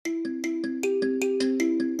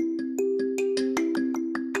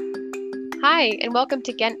Hi, and welcome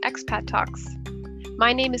to Ghent Expat Talks.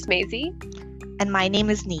 My name is Maisie. And my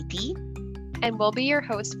name is Neeti. And we'll be your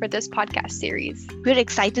host for this podcast series. We're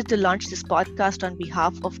excited to launch this podcast on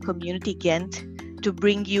behalf of Community Ghent to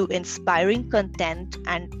bring you inspiring content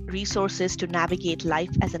and resources to navigate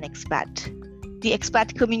life as an expat. The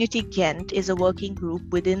Expat Community Ghent is a working group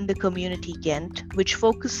within the Community Ghent, which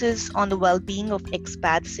focuses on the well-being of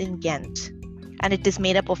expats in Ghent. And it is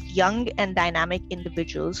made up of young and dynamic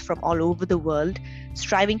individuals from all over the world,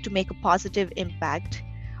 striving to make a positive impact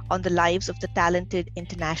on the lives of the talented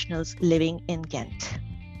internationals living in Ghent.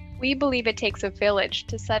 We believe it takes a village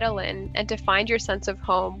to settle in and to find your sense of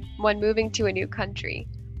home when moving to a new country,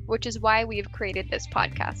 which is why we've created this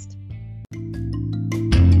podcast.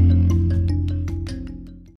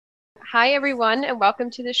 Hi, everyone, and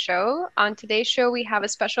welcome to the show. On today's show, we have a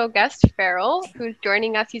special guest, Farrell, who's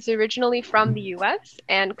joining us. He's originally from the US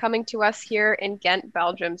and coming to us here in Ghent,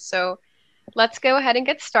 Belgium. So let's go ahead and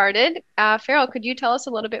get started. Farrell, could you tell us a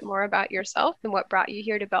little bit more about yourself and what brought you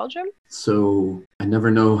here to Belgium? So I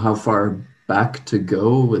never know how far back to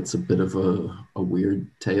go. It's a bit of a weird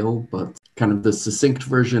tale, but kind of the succinct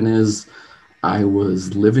version is I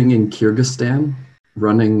was living in Kyrgyzstan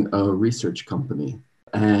running a research company.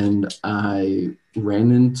 And I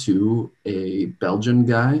ran into a Belgian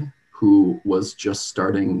guy who was just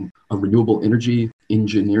starting a renewable energy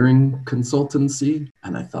engineering consultancy.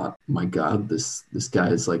 And I thought, my God, this guy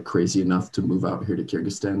is like crazy enough to move out here to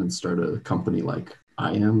Kyrgyzstan and start a company like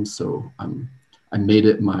I am. So I made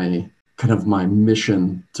it my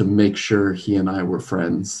mission to make sure he and I were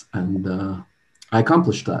friends. And I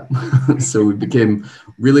accomplished that. So we became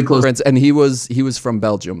really close friends. And he was from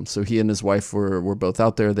Belgium. So he and his wife were both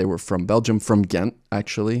out there. They were from Belgium, from Ghent,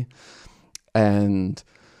 actually. And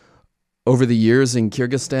over the years in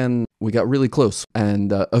Kyrgyzstan, we got really close.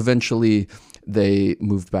 And eventually they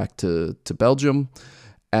moved back to Belgium.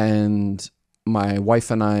 And my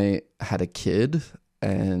wife and I had a kid.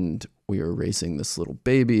 And we were raising this little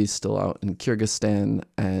baby still out in Kyrgyzstan.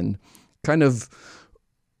 And kind of,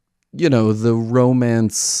 you know, the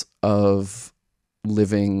romance of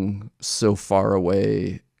living so far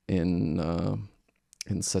away in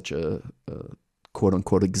such a quote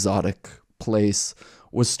unquote exotic place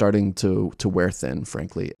was starting to wear thin,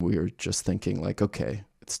 frankly. We were just thinking like, okay,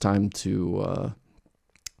 it's time to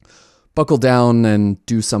buckle down and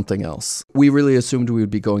do something else. We really assumed we would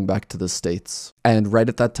be going back to the States. And right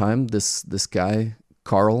at that time, this guy,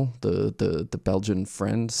 Carl, the Belgian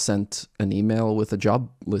friend, sent an email with a job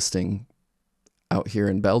listing out here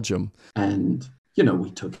in Belgium. And, you know, we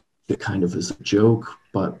took it kind of as a joke,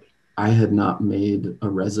 but I had not made a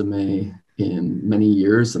resume in many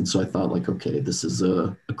years. And so I thought like, okay, this is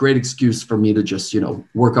a great excuse for me to just, you know,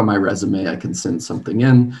 work on my resume. I can send something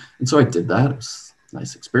in. And so I did that. It was a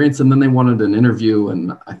nice experience. And then they wanted an interview.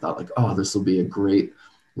 And I thought like, oh, this will be a great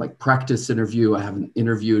like practice interview. I haven't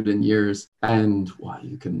interviewed in years. And wow,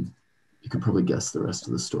 you can probably guess the rest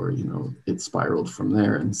of the story. You know, it spiraled from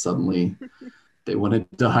there, and suddenly they wanted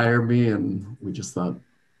to hire me, and we just thought,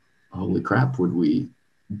 holy crap, would we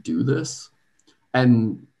do this?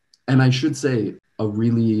 And I should say a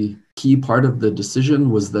really key part of the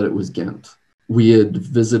decision was that it was Ghent. We had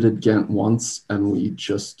visited Ghent once and we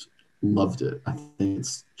just loved it. I think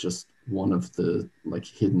it's just one of the like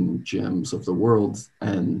hidden gems of the world,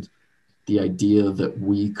 and the idea that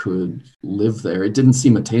we could live there, it didn't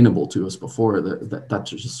seem attainable to us before. That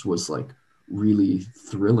just was like really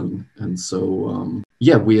thrilling. And so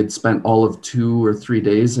we had spent all of 2 or 3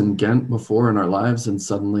 days in Ghent before in our lives, and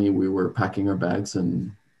suddenly we were packing our bags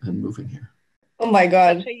and moving here. Oh my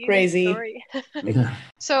God, crazy. Yeah.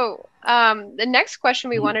 So the next question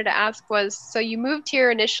we wanted to ask was, so you moved here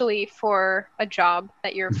initially for a job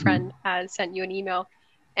that your friend has sent you an email.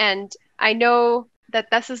 And I know that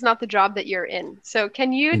this is not the job that you're in. So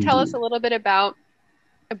can you tell us a little bit about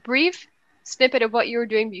a brief snippet of what you were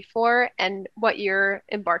doing before and what you're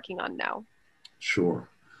embarking on now? Sure.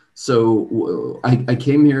 So I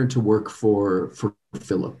came here to work for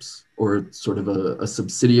Philips, or sort of a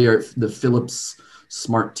subsidiary, the Philips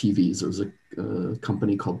Smart TVs. There was a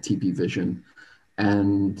company called TP Vision,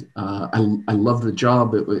 and I loved the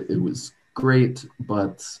job. It was great,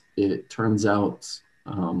 but it turns out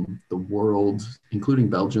the world, including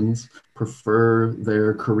Belgians, prefer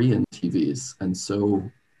their Korean TVs, and so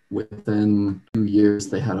within 2 years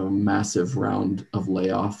they had a massive round of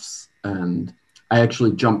layoffs, and I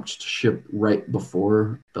actually jumped ship right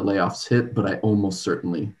before the layoffs hit, but I almost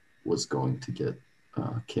certainly was going to get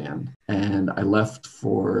canned. And I left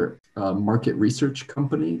for a market research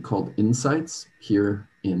company called Insights here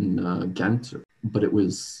in Ghent, but it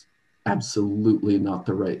was absolutely not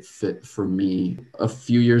the right fit for me. A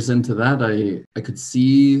few years into that, I could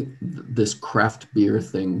see this craft beer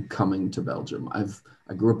thing coming to Belgium.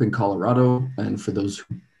 I grew up in Colorado, and for those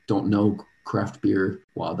who don't know craft beer,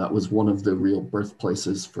 wow, that was one of the real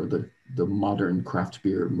birthplaces for the modern craft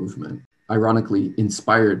beer movement. Ironically,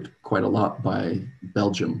 inspired quite a lot by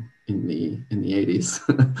Belgium in the 80s.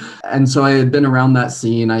 And so I had been around that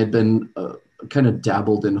scene. I had been kind of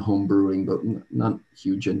dabbled in home brewing, but not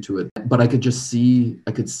huge into it. But I could see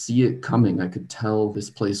it coming. I could tell this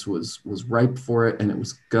place was ripe for it, and it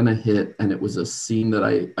was gonna hit. And it was a scene that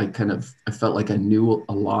I felt like I knew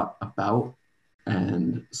a lot about.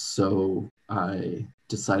 And so I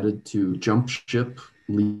decided to jump ship,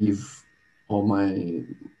 leave all my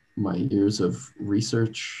years of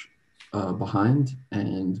research behind,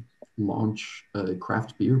 and launch a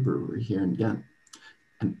craft beer brewery here in Ghent.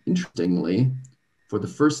 And interestingly, for the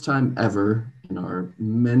first time ever in our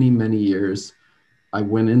many, many years, I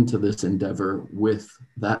went into this endeavor with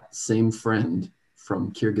that same friend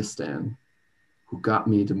from Kyrgyzstan who got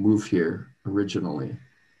me to move here originally.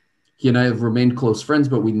 He and I have remained close friends,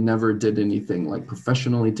 but we never did anything like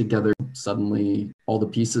professionally together. Suddenly, all the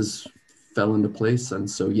pieces fell into place. And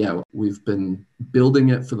so, yeah, we've been building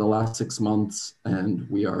it for the last 6 months, and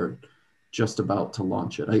we are just about to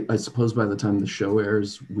launch it. I suppose by the time the show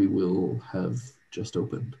airs, we will have just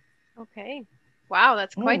opened. Okay. Wow,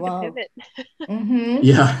 that's quite the pivot. Mm-hmm.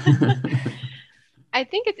 Yeah. I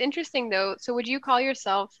think it's interesting though. So would you call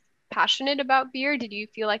yourself passionate about beer? Did you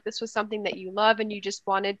feel like this was something that you love and you just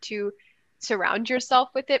wanted to surround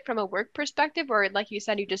yourself with it from a work perspective? Or like you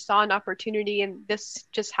said, you just saw an opportunity and this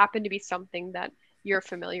just happened to be something that you're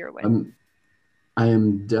familiar with? I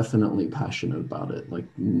am definitely passionate about it, like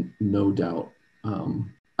no doubt.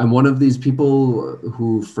 I'm one of these people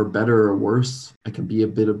who, for better or worse, I can be a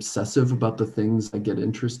bit obsessive about the things I get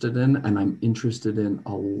interested in, and I'm interested in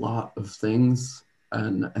a lot of things,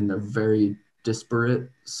 and they're very disparate.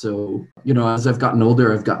 So, as I've gotten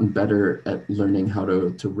older, I've gotten better at learning how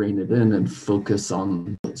to rein it in and focus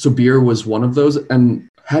on. So beer was one of those, and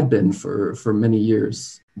had been for many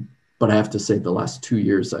years. But I have to say the last 2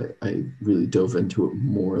 years, I really dove into it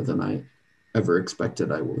more than I ever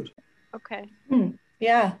expected I would. Okay.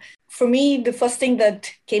 Yeah. For me, the first thing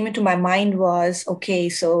that came into my mind was, okay,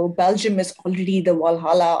 so Belgium is already the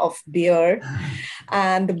Valhalla of beer.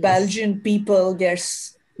 And the Belgian people,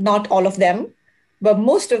 there's not all of them, but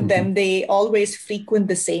most of them, they always frequent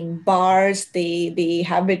the same bars. They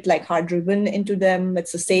have it like hard driven into them.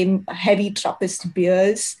 It's the same heavy Trappist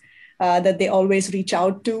beers that they always reach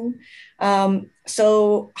out to.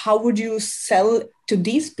 So how would you sell to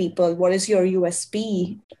these people? What is your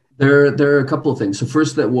USP? There are a couple of things. So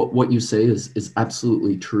first, that what you say is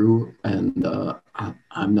absolutely true, and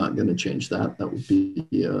I'm not going to change that. That would be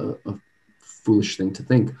a foolish thing to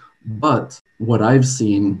think. But what I've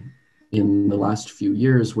seen in the last few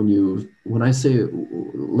years, when I say,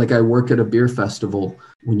 like, I work at a beer festival,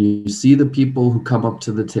 when you see the people who come up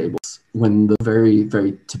to the tables, when the very,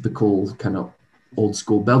 very typical kind of old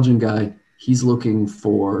school Belgian guy, he's looking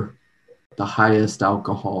for the highest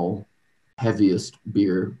alcohol, heaviest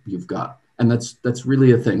beer you've got. And that's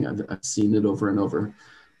really a thing. I've seen it over and over.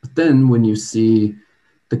 But then when you see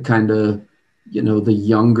the kind of, the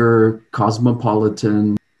younger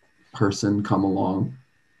cosmopolitan person come along,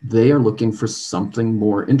 they are looking for something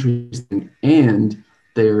more interesting. And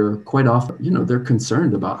they're quite often, they're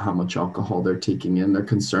concerned about how much alcohol they're taking in. They're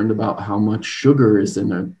concerned about how much sugar is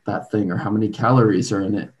in that thing or how many calories are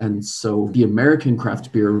in it. And so the American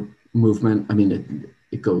craft beer movement, I mean,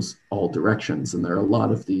 it goes all directions. And there are a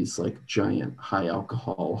lot of these like giant high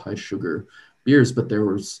alcohol, high sugar beers, but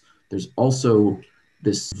there's also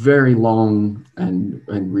this very long and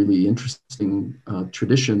really interesting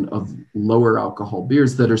tradition of lower alcohol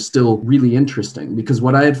beers that are still really interesting. Because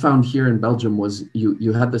what I had found here in Belgium was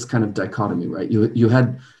you had this kind of dichotomy, right? You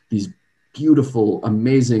had these beautiful,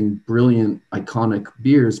 amazing, brilliant, iconic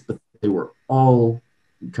beers, but they were all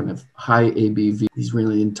kind of high ABV, these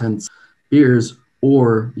really intense beers,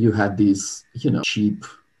 or you had these, cheap,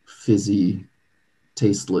 fizzy,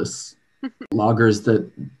 tasteless lagers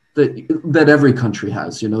that every country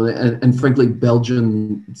has, and frankly,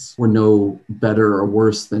 Belgians were no better or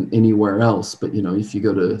worse than anywhere else. But, if you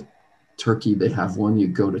go to Turkey, they have one. You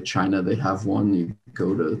go to China, they have one. You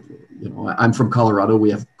go to, I'm from Colorado.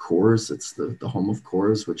 We have Coors. It's the home of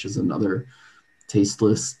Coors, which is another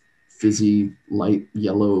tasteless, fizzy, light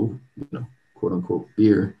yellow, quote unquote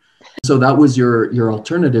beer. So that was your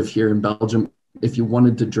alternative here in Belgium if you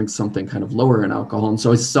wanted to drink something kind of lower in alcohol. And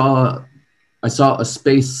so I saw a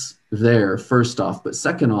space there, first off. But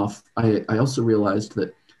second off, I also realized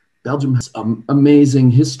that Belgium has an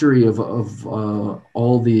amazing history of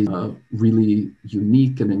all these really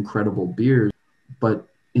unique and incredible beers. But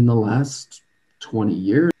in the last 20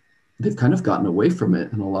 years, they've kind of gotten away from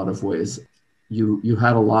it in a lot of ways. You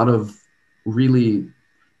had a lot of really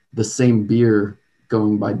the same beer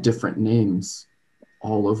going by different names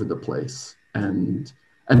all over the place. And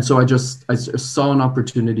so I saw an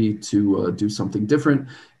opportunity to do something different.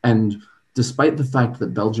 And despite the fact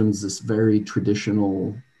that Belgium's this very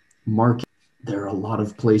traditional market, there are a lot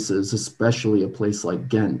of places, especially a place like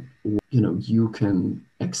Ghent, where, you can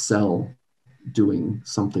excel doing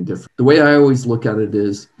something different. The way I always look at it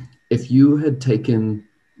is, if you had taken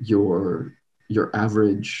your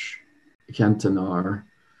average Gentenaar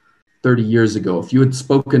 30 years ago, if you had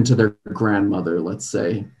spoken to their grandmother, let's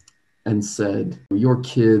say, and said, your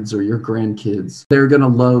kids or your grandkids, they're going to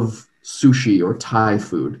love sushi or Thai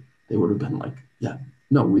food, they would have been like, yeah,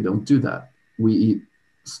 no, we don't do that. We eat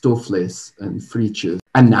stoofvlees and frietjes.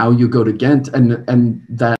 And now you go to Ghent, and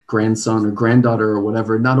that grandson or granddaughter or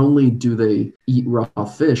whatever, not only do they eat raw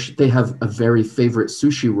fish, they have a very favorite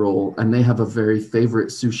sushi roll, and they have a very favorite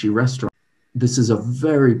sushi restaurant. This is a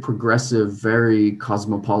very progressive, very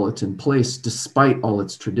cosmopolitan place, despite all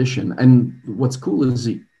its tradition. And what's cool is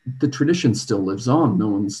the tradition still lives on. No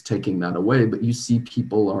one's taking that away, but you see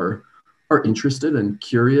people are interested and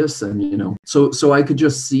curious, and so I could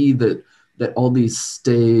just see that all these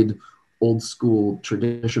staid, old school,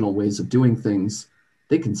 traditional ways of doing things,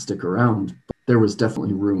 they can stick around. But there was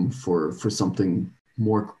definitely room for something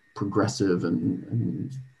more progressive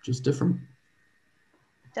and just different.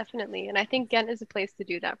 Definitely. And I think Ghent is a place to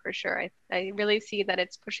do that for sure. I really see that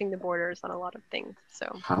it's pushing the borders on a lot of things. So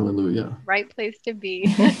hallelujah. Right place to be.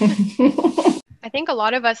 I think a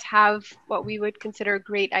lot of us have what we would consider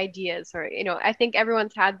great ideas, or, I think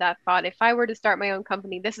everyone's had that thought. If I were to start my own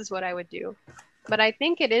company, this is what I would do. But I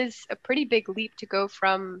think it is a pretty big leap to go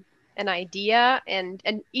from an idea and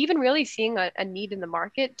even really seeing a need in the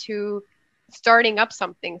market to starting up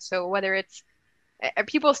something. So whether it's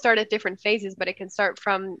people start at different phases, but it can start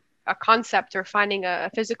from a concept or finding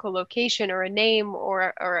a physical location or a name,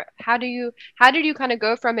 or how did you kind of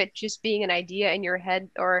go from it just being an idea in your head,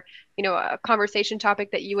 or a conversation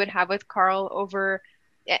topic that you would have with Carl over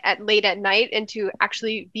at late at night, into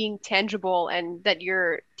actually being tangible and that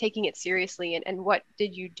you're taking it seriously, and what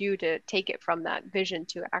did you do to take it from that vision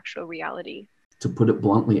to actual reality? To put it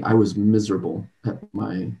bluntly, I was miserable at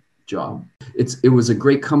my job. It was a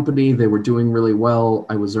great company. They were doing really well.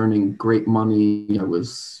 I was earning great money. I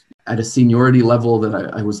was at a seniority level that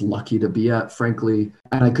I was lucky to be at, frankly.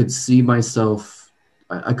 And I could see myself,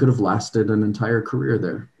 I could have lasted an entire career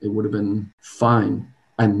there. It would have been fine.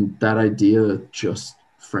 And that idea just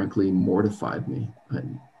frankly mortified me.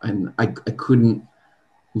 And I couldn't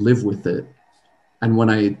live with it. And when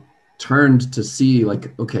I turned to see,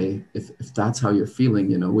 like, okay, if that's how you're feeling,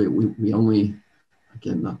 we only,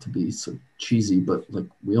 again, not to be so cheesy, but like,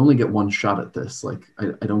 we only get one shot at this. Like,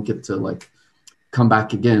 I don't get to like come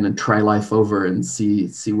back again and try life over and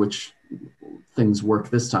see which things work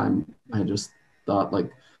this time. I just thought,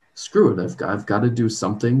 like, screw it, I've got to do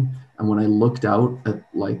something. And when I looked out at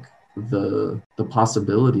like the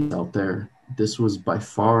possibilities out there, this was by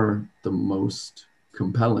far the most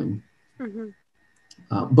compelling. Mm-hmm.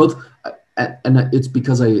 Both, and it's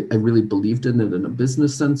because I really believed in it in a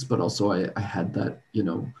business sense, but also I had that,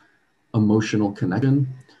 emotional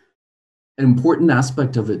connection. An important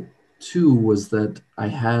aspect of it too was that I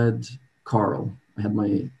had Carl, I had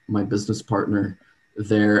my business partner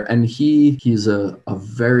there, and he's a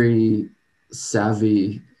very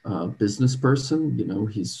savvy business person.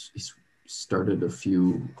 He's started a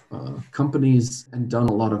few companies and done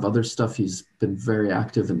a lot of other stuff. He's been very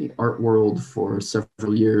active in the art world for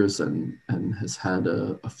several years and has had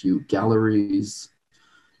a few galleries.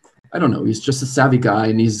 I don't know, he's just a savvy guy,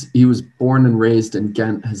 and he was born and raised in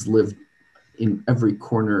Ghent, has lived in every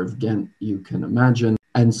corner of Ghent you can imagine.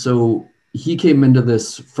 And so he came into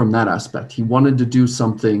this from that aspect. He wanted to do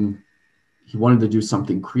something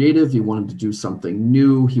creative. He wanted to do something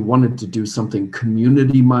new. He wanted to do something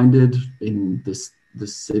community-minded in this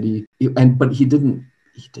city. But he didn't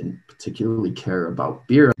particularly care about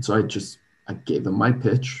beer. So I gave him my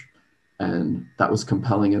pitch, and that was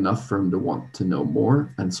compelling enough for him to want to know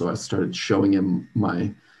more. And so I started showing him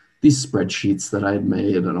these spreadsheets that I had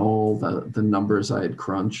made and all the numbers I had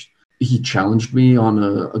crunched. He challenged me on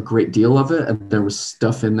a great deal of it, and there was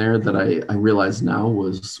stuff in there that I realize now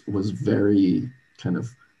was very kind of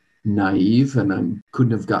naive, and I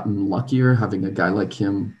couldn't have gotten luckier having a guy like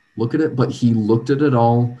him look at it. But he looked at it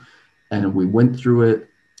all, and we went through it,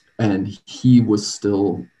 and he was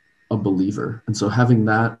still a believer. And so having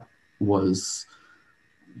that was,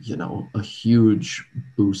 you know, a huge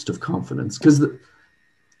boost of confidence. Because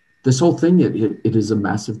this whole thing, it is a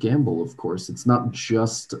massive gamble, of course. It's not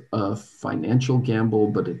just a financial gamble,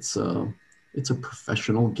 but it's a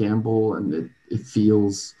professional gamble, and it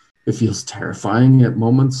feels terrifying at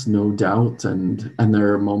moments, no doubt. And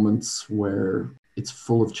there are moments where it's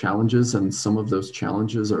full of challenges, and some of those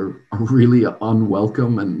challenges are really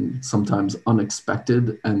unwelcome and sometimes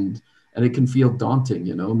unexpected, and it can feel daunting.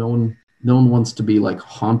 You know, no one wants to be like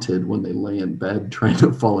haunted when they lay in bed trying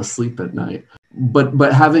to fall asleep at night.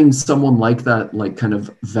 But having someone like that, like, kind of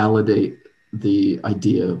validate the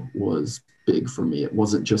idea was big for me. It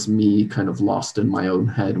wasn't just me kind of lost in my own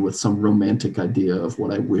head with some romantic idea of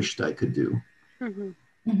what I wished I could do. Mm-hmm.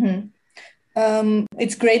 Mm-hmm.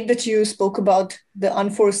 It's great that you spoke about the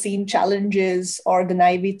unforeseen challenges or the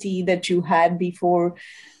naivety that you had before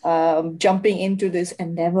jumping into this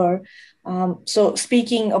endeavor. So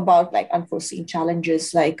speaking about like unforeseen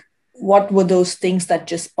challenges, like, what were those things that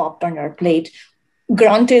just popped on your plate?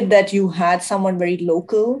 Granted that you had someone very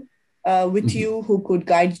local with you who could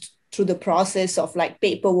guide through the process of like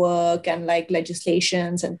paperwork and like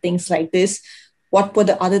legislations and things like this. What were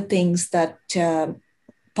the other things that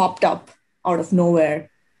popped up out of nowhere?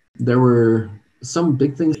 There were some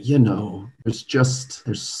big things, you know, there's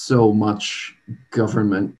so much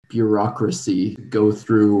government bureaucracy to go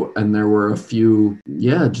through. And there were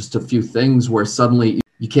just a few things where suddenly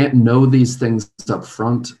you can't know these things up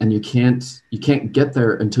front, and you can't get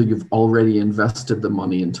there until you've already invested the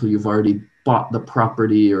money, until you've already bought the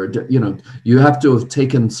property, or, you know, you have to have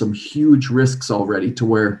taken some huge risks already to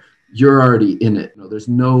where you're already in it. You know, there's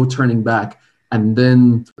no turning back. And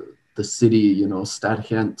then the city, you know,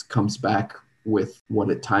 Stadhent comes back with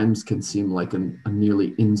what at times can seem like a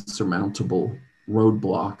nearly insurmountable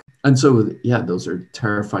roadblock. And so, yeah, those are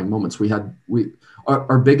terrifying moments.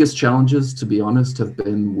 Our biggest challenges, to be honest, have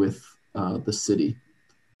been with the city,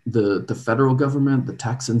 the federal government, the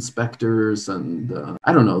tax inspectors, and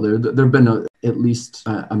I don't know, there've been at least,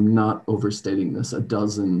 I'm not overstating this, a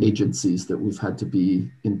dozen agencies that we've had to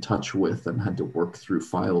be in touch with and had to work through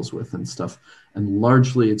files with and stuff. And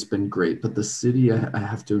largely it's been great, but the city, I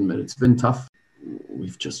have to admit, it's been tough.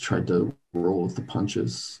 We've just tried to roll with the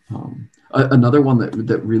punches. Another one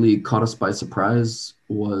that really caught us by surprise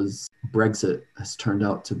was Brexit has turned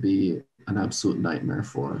out to be an absolute nightmare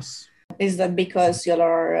for us. Is that because you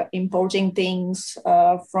are importing things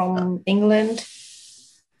from England?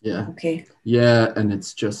 Yeah. Okay. Yeah, and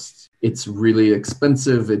it's really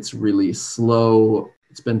expensive. It's really slow.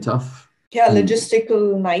 It's been tough. Yeah,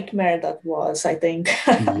 logistical nightmare that was, I think.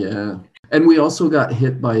 Yeah. And we also got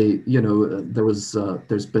hit by, you know,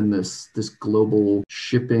 there's been this global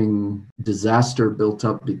shipping disaster built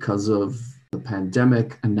up because of the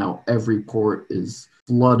pandemic, and now every port is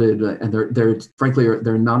flooded, and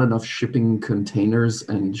there are not enough shipping containers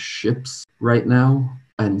and ships right now.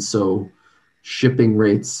 And so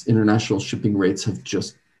international shipping rates have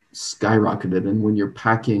just skyrocketed. And when you're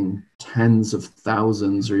packing tens of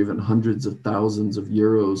thousands or even hundreds of thousands of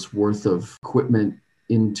euros worth of equipment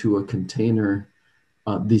into a container,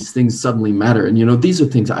 these things suddenly matter. And, you know, these are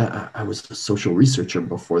things, I was a social researcher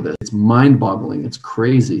before this. It's mind-boggling. It's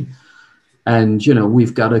crazy. And, you know,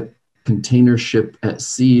 we've got a container ship at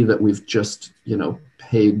sea that we've just, you know,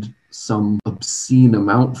 paid some obscene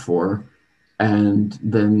amount for, and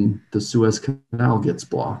then the Suez Canal gets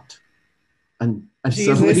blocked. And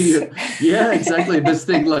suddenly, yeah, exactly. This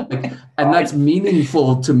thing, like, and that's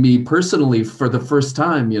meaningful to me personally for the first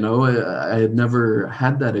time. You know, I had never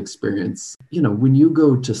had that experience. You know, when you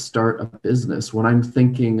go to start a business, when I'm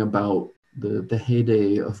thinking about the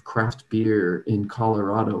heyday of craft beer in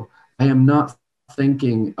Colorado, I am not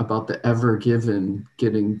thinking about the Ever Given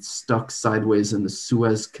getting stuck sideways in the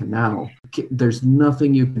Suez Canal. There's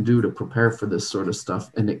nothing you can do to prepare for this sort of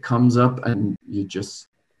stuff, and it comes up, and you just.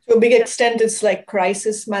 To a big extent, it's like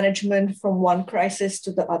crisis management from one crisis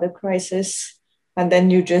to the other crisis. And then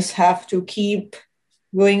you just have to keep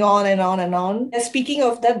going on and on and on. And speaking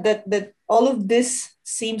of that all of this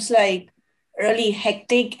seems like really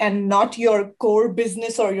hectic and not your core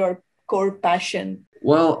business or your core passion.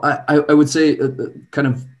 Well, I would say kind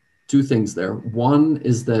of two things there. One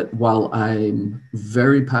is that while I'm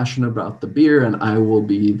very passionate about the beer, and I will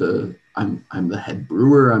be I'm the head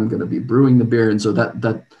brewer, I'm going to be brewing the beer. And so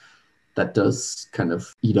that does kind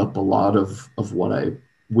of eat up a lot of what I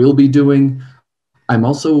will be doing. I'm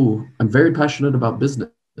very passionate about business.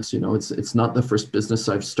 You know, it's not the first business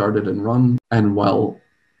I've started and run. And while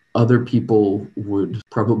other people would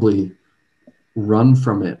probably run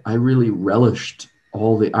from it, I really relished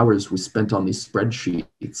all the hours we spent on these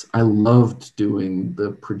spreadsheets. I loved doing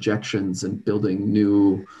the projections and building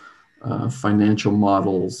new financial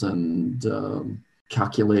models and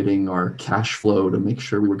calculating our cash flow to make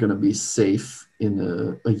sure we were going to be safe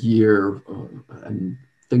in a year and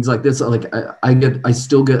things like this. Like I get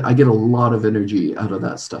a lot of energy out of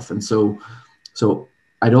that stuff. And so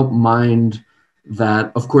I don't mind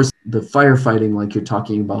that. Of course, the firefighting, like you're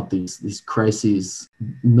talking about these crises,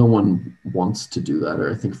 no one wants to do that, or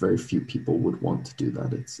I think very few people would want to do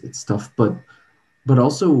that. It's tough, but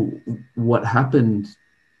also what happened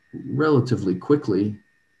relatively quickly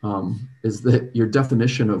is that your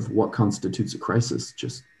definition of what constitutes a crisis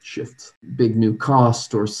just shifts. Big new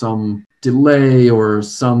cost or some delay or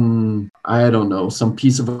some, I don't know, some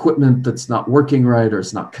piece of equipment that's not working right or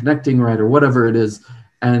it's not connecting right or whatever it is.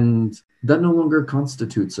 And that no longer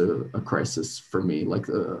constitutes a crisis for me. Like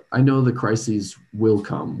I know the crises will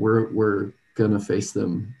come. We're gonna face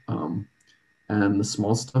them. And the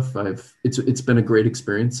small stuff, it's been a great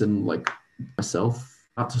experience in like myself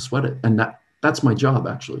not to sweat it. And that's my job,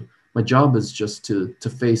 actually. My job is just to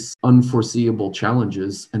face unforeseeable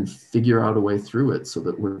challenges and figure out a way through it so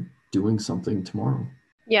that we're doing something tomorrow.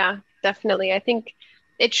 Yeah, definitely. I think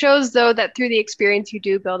it shows, though, that through the experience, you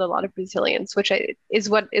do build a lot of resilience, which is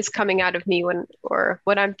what is coming out of me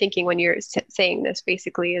what I'm thinking when you're saying this,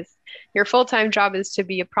 basically, is your full-time job is to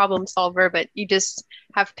be a problem solver, but you just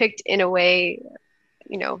have picked in a way,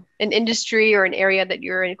 an industry or an area that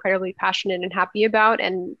you're incredibly passionate and happy about.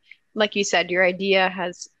 And like you said, your idea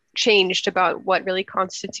has changed about what really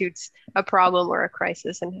constitutes a problem or a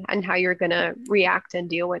crisis and how you're going to react and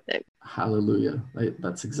deal with it. Hallelujah.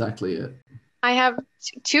 That's exactly it. I have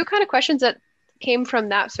two kind of questions that came from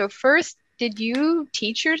that. So first, did you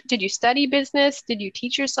study business? Did you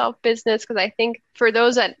teach yourself business? Because I think for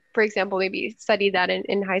those that, for example, maybe study that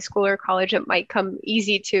in high school or college, it might come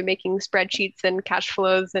easy to making spreadsheets and cash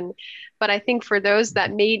flows. But I think for those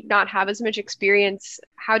that may not have as much experience,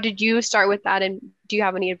 how did you start with that? And do you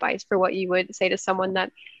have any advice for what you would say to someone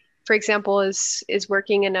that, for example, is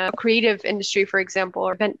working in a creative industry, for example,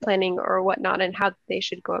 or event planning or whatnot, and how they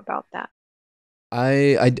should go about that?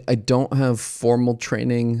 I don't have formal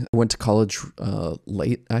training. I went to college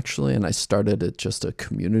late, actually, and I started at just a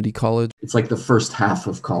community college. It's like the first half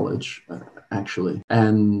of college, actually.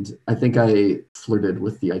 And I think I flirted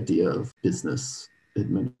with the idea of business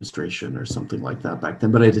administration or something like that back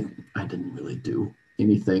then, but I didn't really do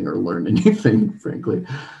anything or learn anything, frankly.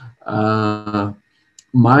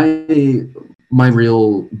 My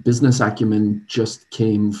real business acumen just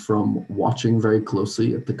came from watching very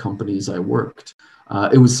closely at the companies I worked.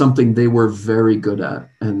 It was something they were very good at,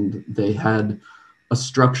 and they had a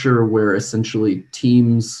structure where essentially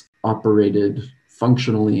teams operated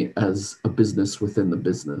functionally as a business within the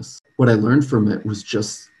business. What I learned from it was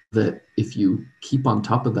just that if you keep on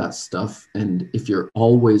top of that stuff and if you're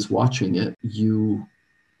always watching it, you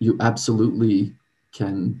absolutely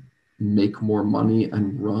can make more money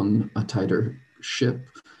and run a tighter ship.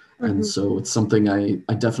 Mm-hmm. And so it's something I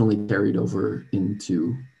definitely carried over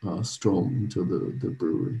into Strom, into the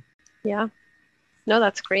brewery. Yeah, no,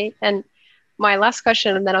 that's great. And my last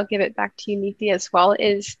question, and then I'll give it back to you, Neeti, as well,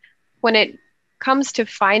 is when it comes to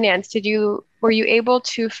finance, were you able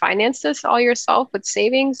to finance this all yourself with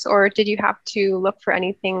savings, or did you have to look for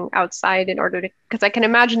anything outside in order to, because I can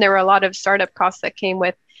imagine there were a lot of startup costs that came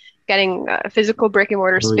with getting a physical brick and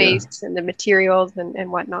mortar space and the materials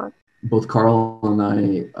and whatnot. Both Carl and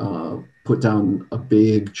I put down a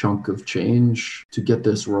big chunk of change to get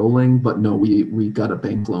this rolling, but no, we got a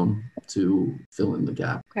bank loan to fill in the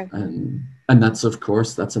gap. Okay. And that's, of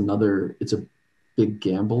course, it's a big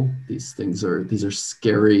gamble. These are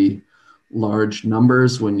scary, large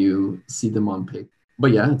numbers when you see them on paper.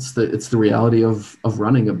 But yeah, it's the reality of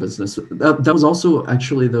running a business. That was also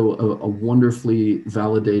actually, though, a wonderfully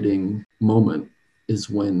validating moment, is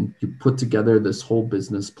when you put together this whole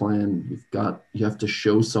business plan. You have to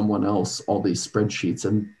show someone else all these spreadsheets,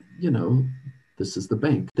 and this is the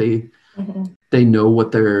bank. They know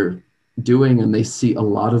what they're doing, and they see a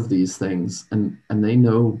lot of these things, and they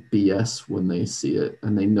know BS when they see it,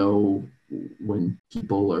 and they know when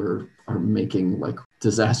people are making like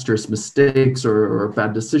disastrous mistakes or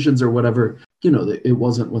bad decisions or whatever. It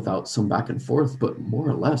wasn't without some back and forth, but more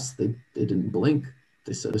or less they didn't blink.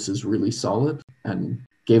 They said, this is really solid, and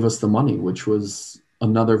gave us the money, which was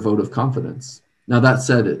another vote of confidence. Now, that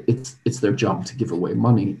said, it's their job to give away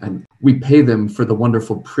money, and we pay them for the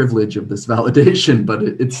wonderful privilege of this validation, but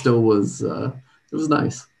it still was, it was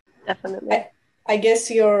nice. Definitely. I guess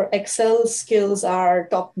your Excel skills are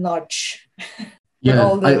top notch.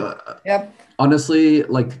 Yeah. Honestly,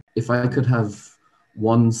 like if I could have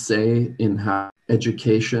one say in how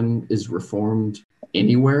education is reformed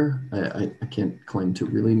anywhere. I can't claim to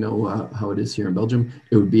really know how it is here in Belgium.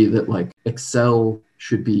 It would be that like Excel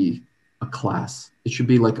should be a class. It should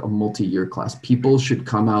be like a multi-year class. People should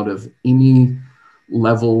come out of any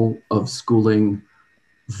level of schooling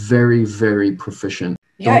very, very proficient.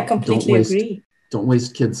 Yeah, I completely agree. Don't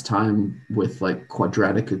waste kids' time with like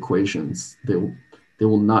quadratic equations. They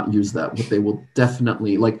will not use that. But they will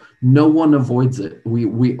definitely, like, no one avoids it.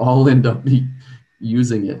 We all end up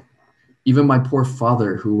using it. Even my poor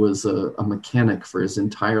father, who was a mechanic for his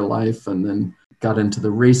entire life and then got into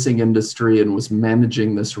the racing industry and was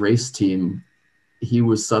managing this race team, he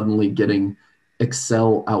was suddenly getting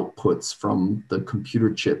Excel outputs from the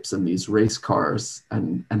computer chips in these race cars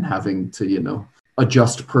and having to, you know,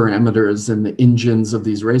 adjust parameters in the engines of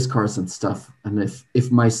these race cars and stuff. And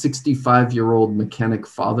if my 65-year-old mechanic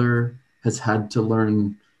father has had to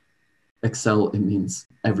learn Excel, it means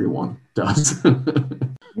everyone does.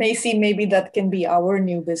 Macy, maybe that can be our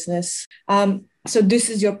new business. So this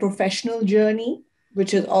is your professional journey,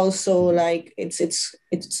 which is also like it's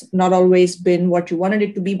not always been what you wanted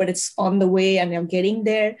it to be, but it's on the way and you're getting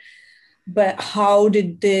there. But how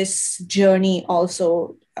did this journey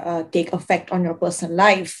also take effect on your personal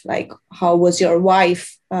life? Like, how was your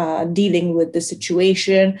wife dealing with the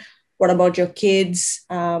situation? What about your kids?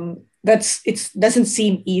 It doesn't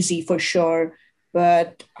seem easy for sure,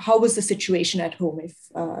 but how was the situation at home,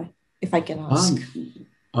 if I can ask?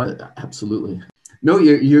 Absolutely. No,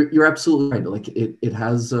 you're absolutely right. Like it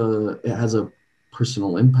has a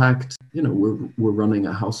personal impact. You know, we're running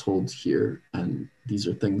a household here, and these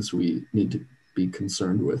are things we need to be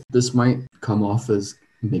concerned with. This might come off as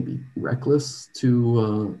maybe reckless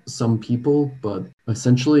to some people, but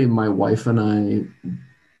essentially my wife and I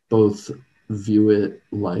both view it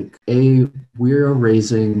like, we're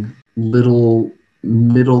raising little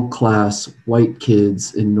middle-class white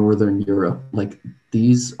kids in Northern Europe. Like,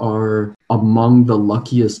 these are among the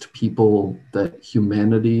luckiest people that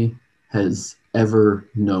humanity has ever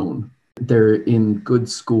known. They're in good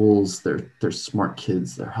schools, they're smart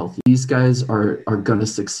kids, they're healthy. These guys are gonna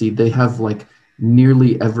succeed. They have like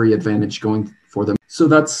nearly every advantage going for them. So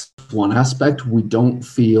that's one aspect. We don't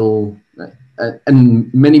feel,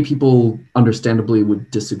 and many people understandably would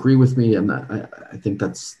disagree with me, and I think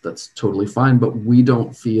that's totally fine, but we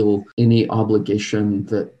don't feel any obligation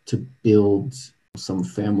to build some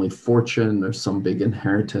family fortune or some big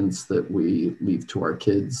inheritance that we leave to our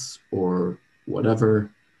kids or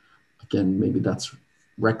whatever. Again, maybe that's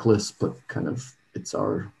reckless, but kind of it's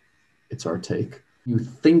our take. You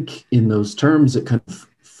think in those terms, it kind of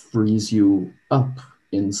frees you up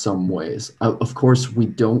in some ways. Of course, we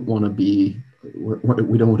don't want to be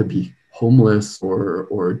homeless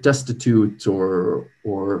or destitute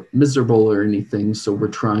or miserable or anything. So we're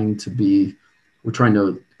trying to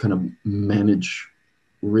kind of manage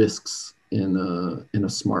risks in a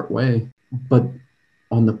smart way. But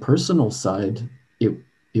on the personal side,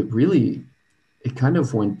 it kind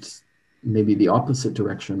of went maybe the opposite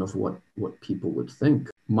direction of what people would think.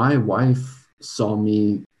 My wife saw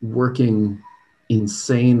me working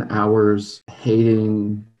insane hours,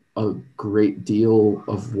 hating a great deal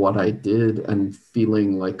of what I did and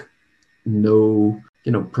feeling like no,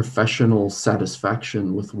 professional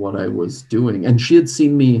satisfaction with what I was doing. And she'd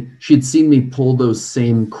seen me pull those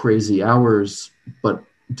same crazy hours, but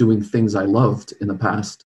doing things I loved in the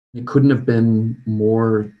past. It couldn't have been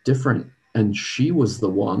more different. And she was the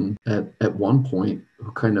one at one point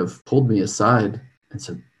who kind of pulled me aside and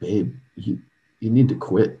said, "Babe, you need to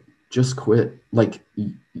quit. Just quit. Like,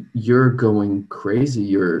 you're going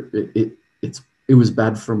crazy. It was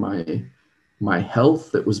bad for my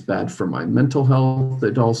health. It was bad for my mental health.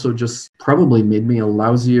 It also just probably made me a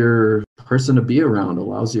lousier person to be around, a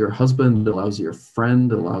lousier husband, a lousier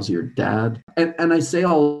friend, a lousier dad." And I say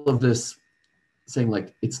all of this saying,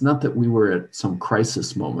 like, it's not that we were at some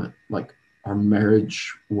crisis moment. Like, our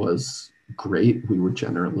marriage was great. We were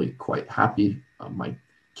generally quite happy. My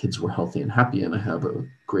kids were healthy and happy, and I have a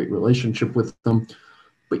great relationship with them.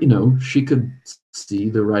 But, she could see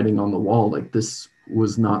the writing on the wall. Like, this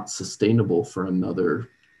was not sustainable for another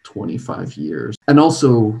 25 years. And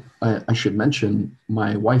also, I should mention,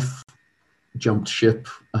 my wife jumped ship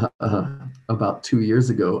about 2 years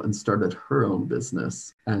ago and started her own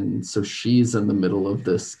business. And so she's in the middle of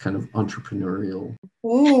this kind of entrepreneurial.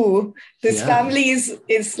 Ooh, this family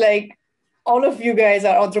is like, all of you guys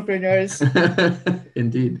are entrepreneurs.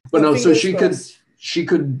 Indeed. But no, so she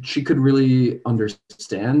could really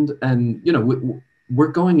understand. And, we're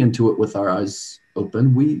going into it with our eyes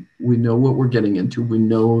open. We know what we're getting into. We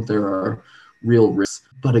know there are real risks.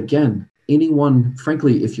 But again, anyone,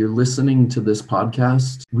 frankly, if you're listening to this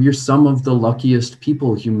podcast, we're some of the luckiest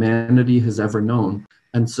people humanity has ever known.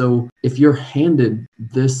 And so if you're handed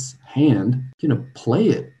this hand, play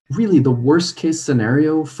it. Really, the worst case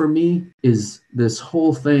scenario for me is this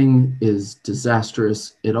whole thing is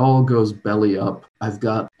disastrous. It all goes belly up. I've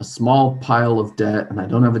got a small pile of debt and I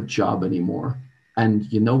don't have a job anymore.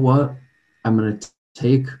 And you know what? I'm going to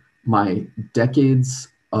take my decades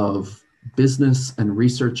of business and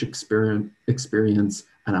research experience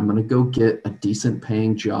and I'm going to go get a decent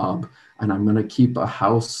paying job and I'm going to keep a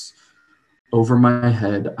house over my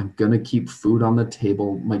head. I'm going to keep food on the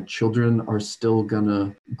table. My children are still going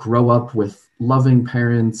to grow up with loving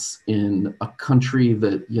parents in a country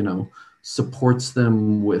that, supports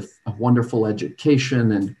them with a wonderful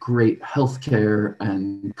education and great healthcare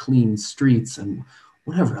and clean streets and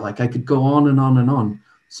whatever. Like I could go on and on and on.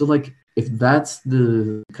 So like, if that's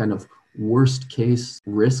the kind of worst case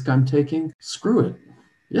risk I'm taking, screw it.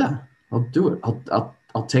 Yeah, I'll do it.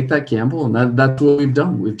 I'll take that gamble, and that's what we've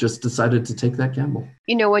done. We've just decided to take that gamble.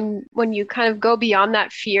 When you kind of go beyond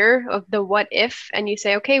that fear of the what if, and you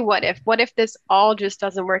say, okay, what if this all just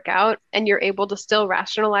doesn't work out, and you're able to still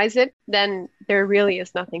rationalize it, then there really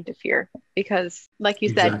is nothing to fear, because like you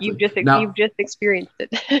said, you've just experienced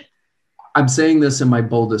it. I'm saying this in my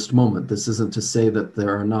boldest moment. This isn't to say that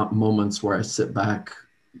there are not moments where I sit back.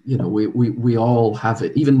 We all have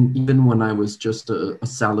it. Even when I was just a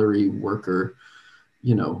salary worker,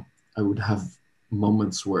 I would have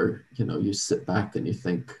moments where, you sit back and you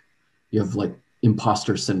think you have like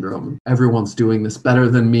imposter syndrome. Everyone's doing this better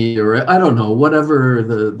than me, or I don't know, whatever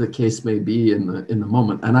the case may be in the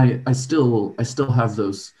moment. And I still have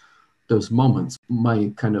those moments,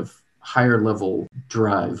 my kind of higher level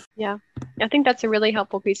drive. Yeah. I think that's a really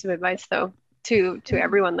helpful piece of advice though, to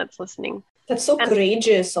everyone that's listening. That's so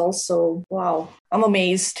courageous also. Wow, I'm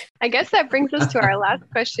amazed. I guess that brings us to our last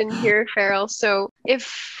question here, Farrell. So if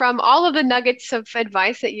from all of the nuggets of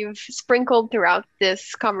advice that you've sprinkled throughout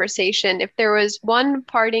this conversation, if there was one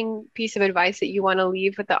parting piece of advice that you want to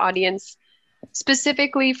leave with the audience,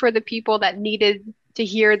 specifically for the people that needed to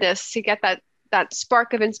hear this, to get that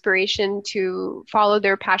spark of inspiration to follow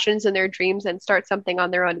their passions and their dreams and start something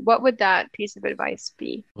on their own, what would that piece of advice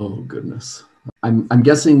be? Oh, goodness. I'm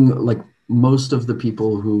guessing like most of the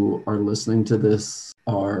people who are listening to this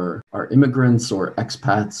are immigrants or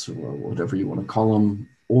expats or whatever you want to call them,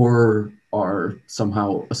 or are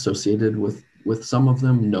somehow associated with some of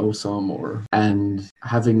them, know some, and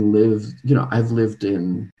having lived, I've lived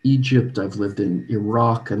in Egypt, I've lived in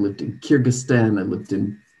Iraq, I lived in Kyrgyzstan, I lived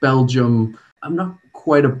in Belgium. I'm not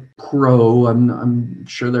quite a pro. I'm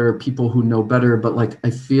sure there are people who know better, but like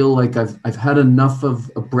I feel like I've had enough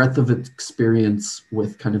of a breadth of experience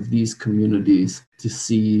with kind of these communities to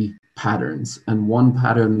see patterns. And one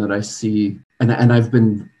pattern that I see, and I've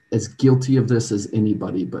been as guilty of this as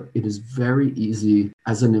anybody, but it is very easy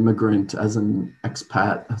as an immigrant, as an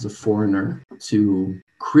expat, as a foreigner, to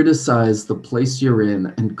criticize the place you're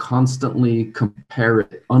in and constantly compare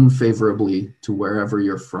it unfavorably to wherever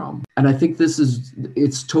you're from. And I think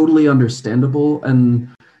it's totally understandable.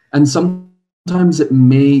 And sometimes it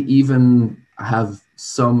may even have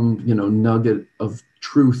some, nugget of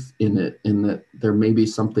truth in it, in that there may be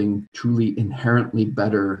something truly inherently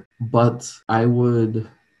better. But I would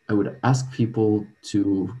ask people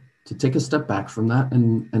to take a step back from that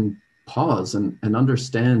and pause and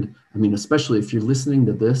understand. I mean, especially if you're listening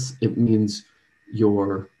to this, it means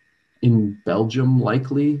you're in Belgium,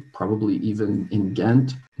 likely, probably even in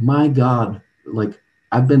Ghent. My God, like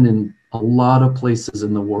I've been in a lot of places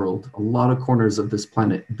in the world, a lot of corners of this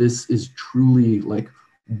planet. This is truly like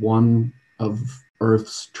one of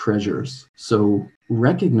Earth's treasures. So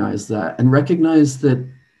recognize that, and recognize that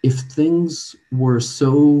if things were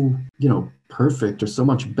so, perfect or so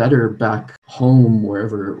much better back home,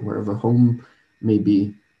 wherever home may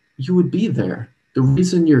be, you would be there. The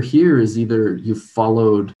reason you're here is either you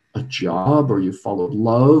followed a job or you followed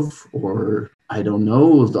love, or I don't know,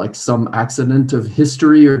 like some accident of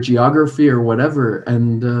history or geography or whatever.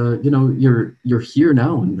 And, you're here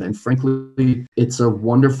now. And frankly, it's a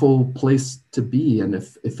wonderful place to be. And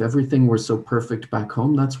if everything were so perfect back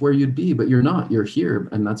home, that's where you'd be. But you're not. You're here.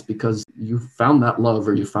 And that's because you found that love,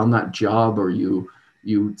 or you found that job, or you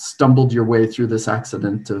stumbled your way through this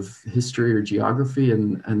accident of history or geography.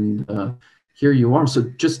 And here you are. So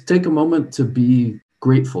just take a moment to be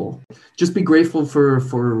grateful. Just be grateful for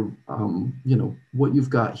what you've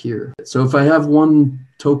got here. So if I have one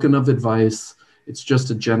token of advice, it's just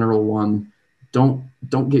a general one.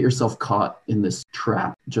 Don't get yourself caught in this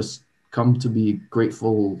trap. Just come to be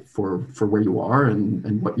grateful for where you are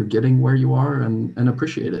and what you're getting where you are, and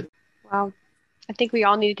appreciate it. Wow. I think we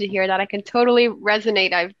all needed to hear that. I can totally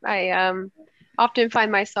resonate. I often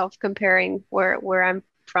find myself comparing where I'm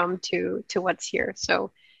from to what's here.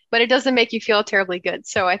 So, but it doesn't make you feel terribly good.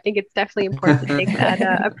 So I think it's definitely important to take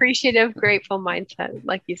that appreciative, grateful mindset,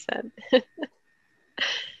 like you said.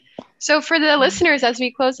 So for the listeners, as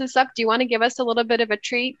we close this up, do you want to give us a little bit of a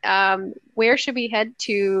treat? Where should we head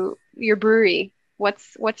to your brewery?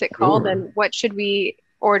 What's it called, Sure. and what should we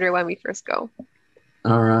order when we first go?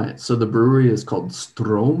 All right. So the brewery is called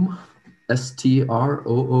Stroom,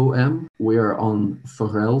 Stroom. We are on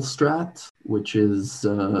Forelstraat, which is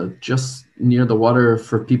just near the water.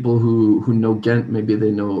 For people who know Ghent, maybe they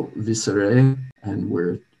know Visseré, and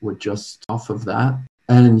we're just off of that.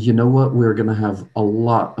 And you know what? We're going to have a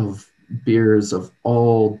lot of beers of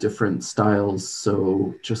all different styles.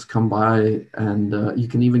 So just come by, and you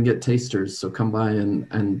can even get tasters. So come by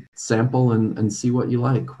and sample and see what you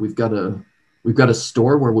like. We've got a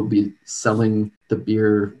store where we'll be selling the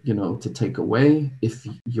beer, to take away. If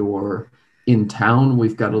you're in town,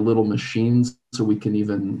 we've got a little machines so we can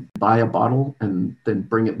even buy a bottle and then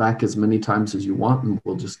bring it back as many times as you want, and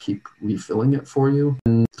we'll just keep refilling it for you.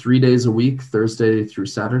 And 3 days a week, Thursday through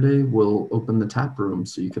Saturday, we'll open the tap room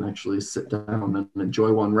so you can actually sit down and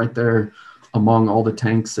enjoy one right there among all the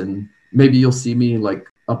tanks. And maybe you'll see me like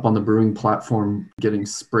up on the brewing platform getting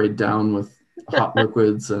sprayed down with hot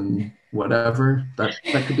liquids and whatever. That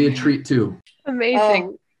could be a treat too.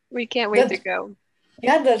 Amazing. We can't wait to go.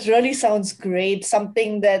 Yeah, that really sounds great.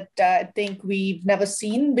 Something that I think we've never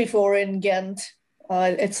seen before in Ghent.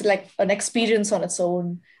 It's like an experience on its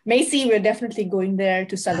own. Macy, we're definitely going there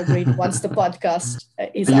to celebrate once the podcast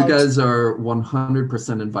is out. You guys are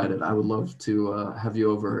 100% invited. I would love to have you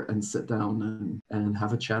over and sit down and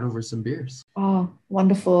have a chat over some beers. Oh,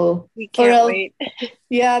 wonderful. We can't wait.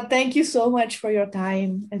 Yeah, thank you so much for your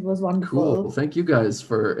time. It was wonderful. Cool. Thank you guys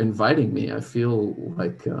for inviting me. I feel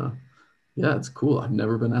like, yeah, it's cool. I've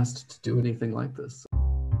never been asked to do anything like this.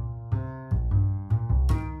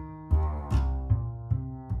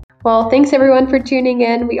 Well, thanks everyone for tuning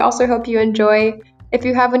in. We also hope you enjoy. If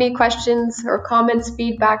you have any questions or comments,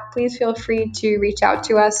 feedback, please feel free to reach out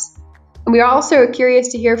to us. And we are also curious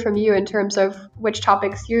to hear from you in terms of which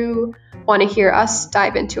topics you want to hear us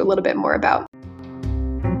dive into a little bit more about.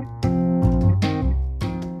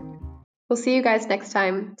 We'll see you guys next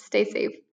time. Stay safe.